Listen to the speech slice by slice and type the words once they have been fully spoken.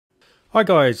Hi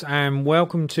guys, and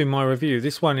welcome to my review.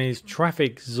 This one is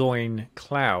TrafficZion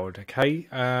Cloud. Okay,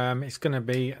 it's going to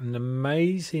be an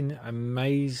amazing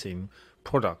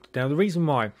product. Now the reason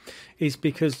why is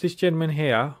because this gentleman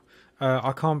here,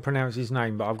 I can't pronounce his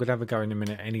name, but I'm going to have a go in a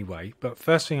minute anyway. But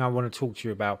first thing I want to talk to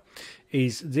you about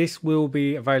is this will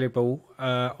be available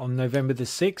on November the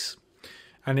 6th.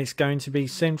 And it's going to be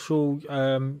Central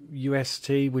UST,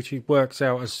 which works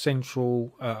out as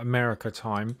Central America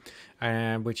time,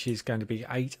 and which is going to be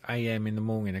 8 a.m. in the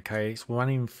morning. Okay, it's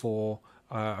running for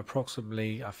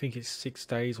approximately, I think it's 6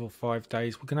 days or 5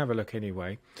 days. We can have a look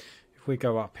anyway. If we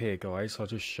go up here, guys, I'll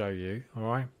just show you. All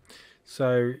right.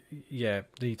 So yeah,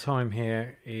 the time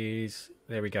here is,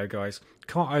 there we go, guys.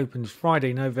 Cart opens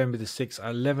Friday, November the 6th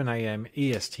at 11 a.m.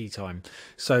 EST time.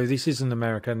 So this isn't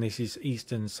American, this is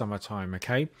Eastern Summer Time,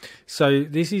 okay? So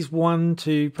this is one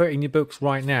to put in your books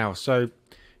right now. So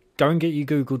go and get your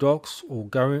Google Docs, or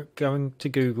go to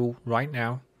Google right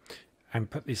now and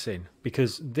put this in,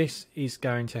 because this is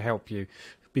going to help you.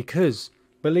 Because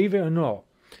believe it or not,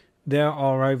 there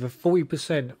are over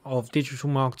 40% of digital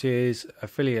marketers,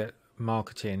 affiliate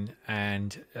marketing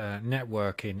and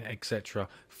networking, etc.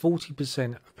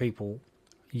 40% of people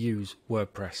use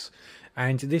WordPress,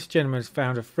 and this gentleman has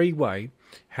found a free way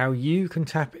how you can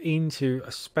tap into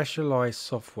a specialized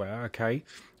software, okay?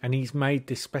 And he's made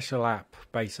this special app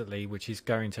basically, which is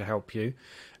going to help you.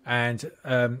 And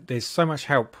there's so much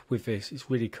help with this.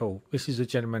 It's really cool. This is a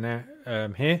gentleman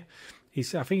here.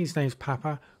 I think his name's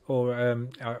Papa, or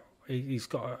he's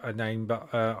got a name,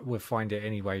 but we'll find it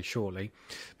anyway shortly.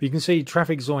 But you can see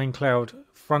TrafficZion Cloud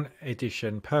Front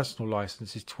Edition personal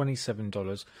license is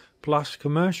 $27 plus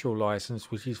commercial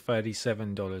license, which is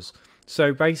 $37.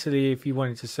 So basically, if you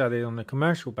wanted to sell it on a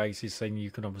commercial basis, then you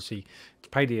can obviously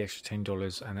pay the extra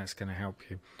 $10, and that's going to help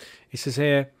you. It says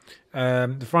here,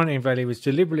 the front end value is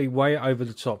deliberately way over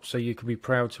the top, so you can be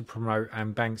proud to promote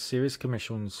and bank serious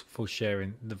commissions for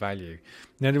sharing the value.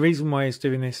 Now, the reason why it's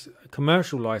doing this,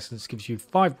 commercial license gives you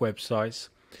 5 websites,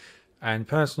 and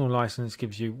personal license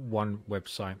gives you 1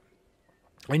 website.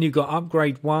 And you've got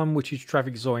upgrade 1, which is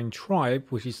TrafficZion Tribe,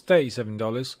 which is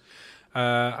 $37.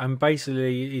 And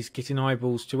basically is getting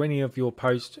eyeballs to any of your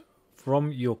posts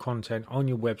from your content on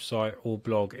your website or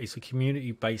blog. It's a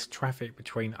community-based traffic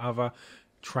between other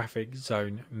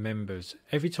TrafficZion members.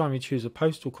 Every time you choose a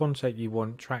post or content you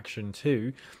want traction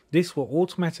to, this will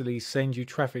automatically send you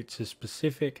traffic to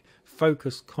specific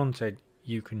focused content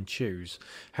you can choose.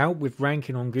 Help with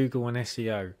ranking on Google and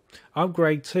SEO.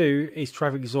 Upgrade 2 is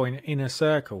TrafficZion Inner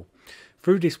Circle.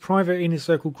 Through this private Inner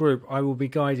Circle group, I will be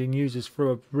guiding users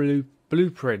through a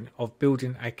blueprint of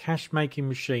building a cash-making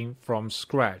machine from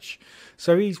scratch.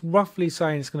 So he's roughly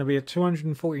saying it's going to be a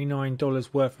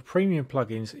 $249 worth of premium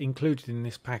plugins included in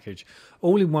this package.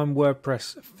 All-in-one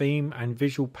WordPress theme and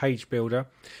visual page builder,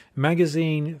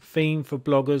 magazine theme for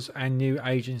bloggers and new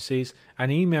agencies,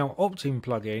 an email opt-in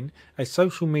plugin, a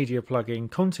social media plugin,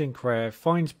 content creator,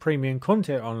 finds premium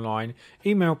content online,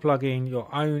 email plugin, your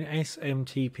own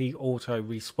SMTP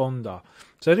autoresponder.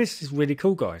 So this is really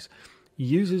cool, guys.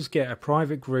 Users get a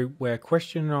private group where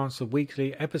question and answer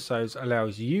weekly episodes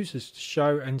allows users to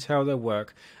show and tell their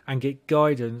work and get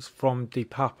guidance from the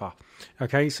Papa.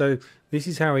 Okay, so this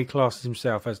is how he classes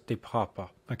himself, as the Papa.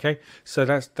 Okay, so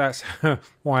that's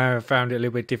why I found it a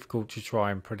little bit difficult to try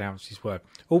and pronounce his word.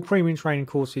 All premium training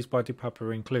courses by the Papa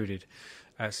are included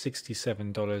at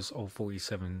 $67 or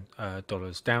 $47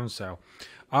 downsell.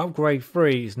 Upgrade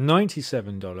 3 is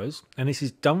 $97, and this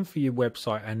is done for your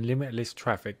website and limitless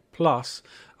traffic, plus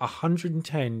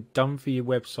 110 done for your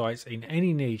websites in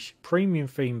any niche, premium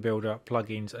theme builder,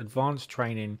 plugins, advanced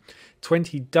training,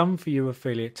 20 done for you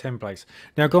affiliate templates.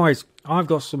 Now guys, I've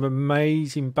got some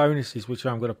amazing bonuses which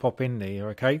I'm going to pop in there,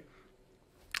 okay?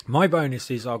 My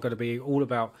bonuses are going to be all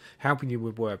about helping you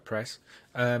with WordPress.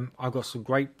 I've got some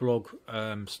great blog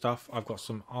stuff. I've got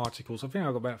some articles. I think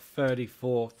I've got about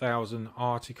 34,000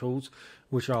 articles,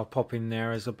 which I'll pop in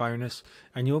there as a bonus.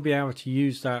 And you'll be able to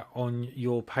use that on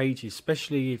your pages,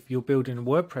 especially if you're building a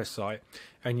WordPress site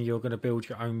and you're going to build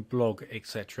your own blog,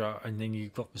 etc. And then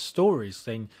you've got the stories.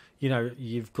 Then, you know,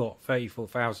 you've got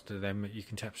 34,000 of them that you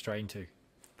can tap straight into.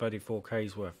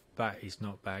 34K's worth. That is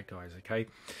not bad, guys. Okay,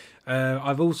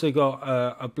 I've also got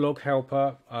a blog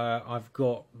helper. I've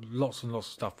got lots and lots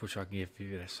of stuff which I can give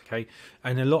you this. Okay,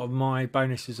 and a lot of my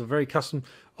bonuses are very custom.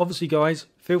 Obviously, guys,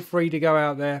 feel free to go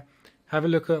out there, have a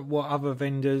look at what other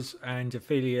vendors and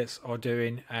affiliates are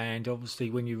doing, and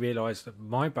obviously when you realize that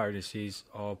my bonuses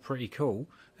are pretty cool,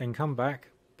 then come back,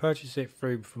 purchase it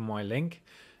through from my link,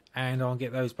 and I'll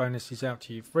get those bonuses out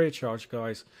to you free of charge,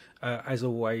 guys. As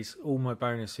always, all my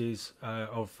bonuses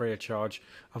are free of charge.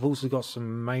 I've also got some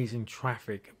amazing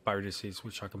traffic bonuses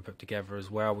which I can put together as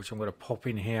well, which I'm going to pop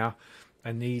in here.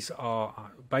 And these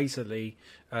are basically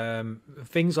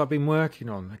things I've been working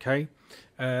on, okay?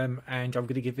 And I'm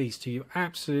going to give these to you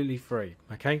absolutely free,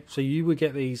 okay? So you will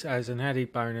get these as an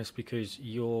added bonus because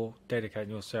you're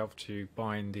dedicating yourself to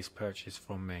buying this purchase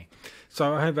from me.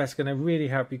 So I hope that's going to really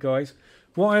help you guys.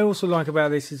 What I also like about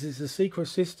this is it's a secret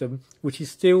system which is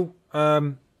still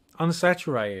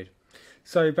unsaturated.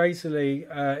 So basically,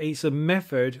 it's a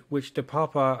method which the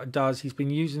Papa does. He's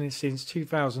been using it since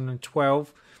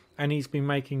 2012. And he's been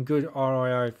making good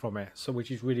RIO from it, so which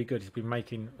is really good. He's been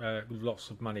making lots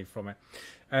of money from it.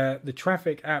 The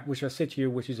Traffic app, which I said to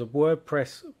you, which is a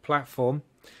WordPress platform,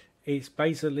 it's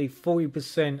basically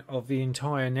 40% of the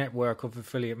entire network of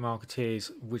affiliate marketeers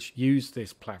which use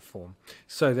this platform.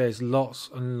 So there's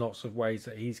lots and lots of ways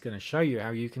that he's going to show you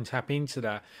how you can tap into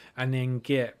that and then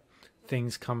get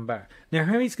things come back. Now,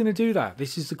 how he's going to do that?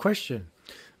 This is the question.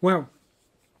 Well,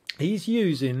 he's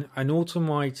using an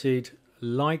automated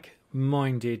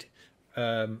like-minded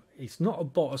it's not a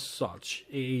bot as such,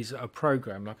 it is a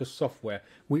program like a software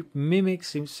which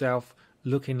mimics himself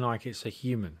looking like it's a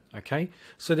human, okay?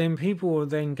 So then people are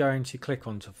then going to click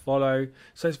on to follow.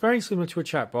 So it's very similar to a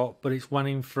chatbot, but it's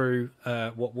running through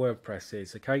what WordPress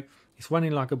is, okay? It's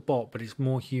running like a bot, but it's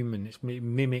more human. It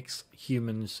mimics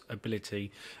humans'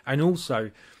 ability. And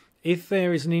also, if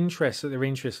there is an interest that they're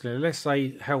interested in, let's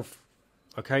say health.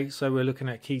 Okay, so we're looking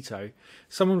at keto.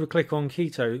 Someone will click on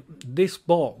keto. This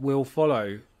bot will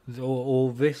follow,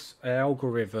 or this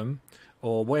algorithm,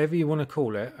 or whatever you want to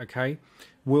call it, okay,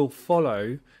 will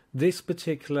follow this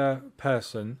particular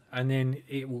person, and then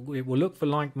it will look for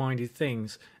like-minded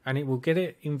things, and it will get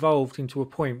it involved into a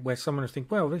point where someone will think,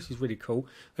 well, this is really cool.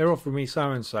 They're offering me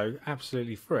so-and-so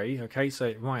absolutely free, okay, so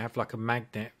it might have like a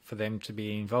magnet for them to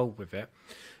be involved with it.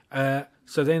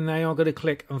 So then they are going to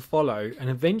click and follow, and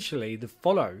eventually the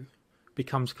follow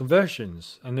becomes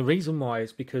conversions. And the reason why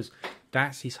is because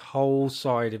that's his whole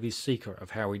side of his secret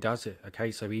of how he does it.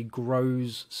 Okay, so he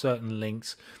grows certain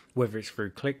links, whether it's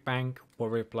through ClickBank,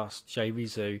 Warrior Plus,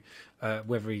 JVZoo,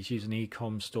 whether he's using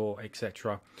e-com store,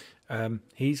 etc.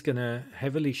 He's going to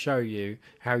heavily show you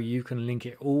how you can link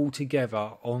it all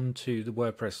together onto the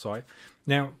WordPress site.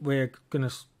 Now we're going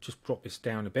to just drop this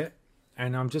down a bit.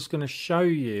 And I'm just going to show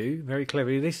you very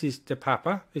cleverly. This is the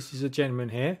Papa. This is a gentleman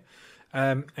here.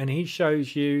 And he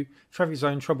shows you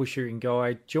TrafficZion troubleshooting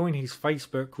guide. Join his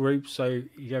Facebook group. So if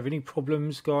you have any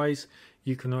problems, guys,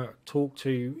 you can talk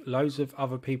to loads of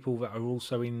other people that are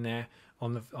also in there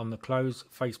on the closed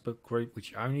Facebook group, which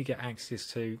you only get access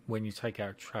to when you take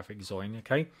out TrafficZion.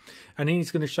 Okay. And then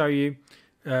he's going to show you,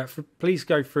 please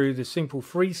go through the simple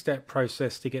 3-step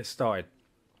process to get started.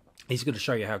 He's going to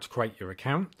show you how to create your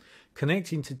account,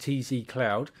 connecting to TZ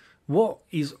Cloud. What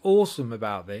is awesome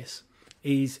about this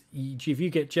is if you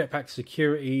get Jetpack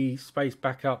security, space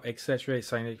backup, etc., it's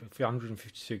saying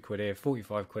 152 quid here,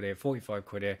 45 quid here, 45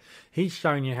 quid here. He's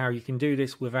showing you how you can do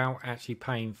this without actually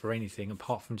paying for anything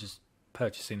apart from just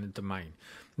purchasing the domain.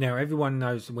 Now, everyone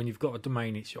knows that when you've got a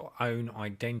domain, it's your own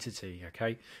identity,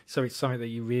 okay? So it's something that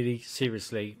you really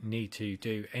seriously need to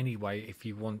do anyway if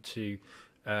you want to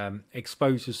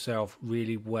expose yourself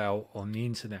really well on the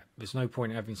internet. There's no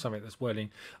point in having something that's wording,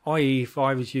 i.e. if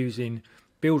I was using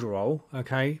Builderall,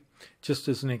 okay, just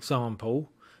as an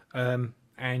example, and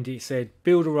it said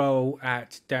Builderall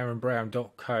at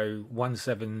darrenbrown.co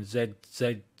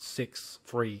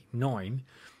 17ZZ639,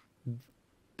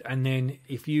 and then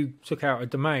if you took out a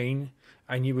domain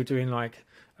and you were doing like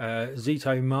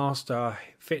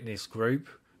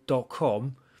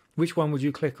ZetoMasterFitnessGroup.com, which one would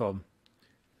you click on?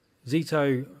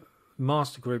 Zeto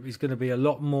Master Group is going to be a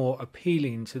lot more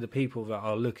appealing to the people that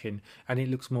are looking, and it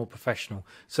looks more professional.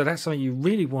 So that's something you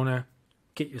really want to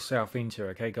get yourself into,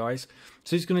 okay, guys?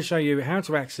 So it's going to show you how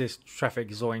to access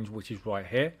TrafficZion, which is right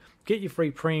here. Get your free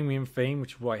premium theme,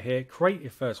 which is right here. Create your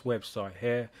first website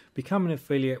here. Become an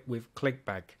affiliate with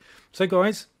ClickBank. So,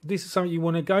 guys, this is something you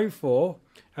want to go for.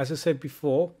 As I said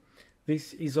before,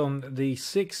 this is on the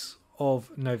 6th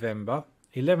of November,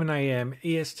 11 a.m.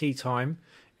 EST time.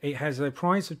 It has a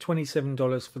price of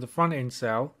 $27 for the front end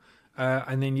sale,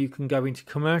 and then you can go into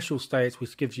commercial stage,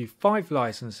 which gives you 5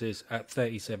 licenses at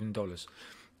 $37.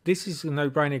 This is a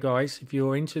no-brainer, guys. If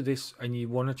you're into this and you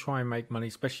want to try and make money,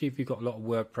 especially if you've got a lot of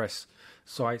WordPress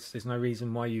sites, there's no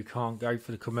reason why you can't go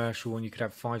for the commercial, and you could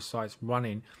have 5 sites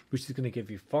running, which is going to give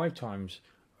you 5 times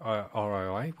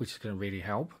ROI, which is going to really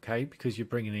help, okay, because you're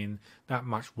bringing in that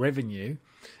much revenue.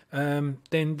 Then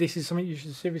this is something you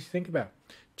should seriously think about.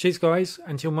 Cheers guys,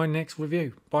 until my next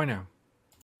review. Bye now.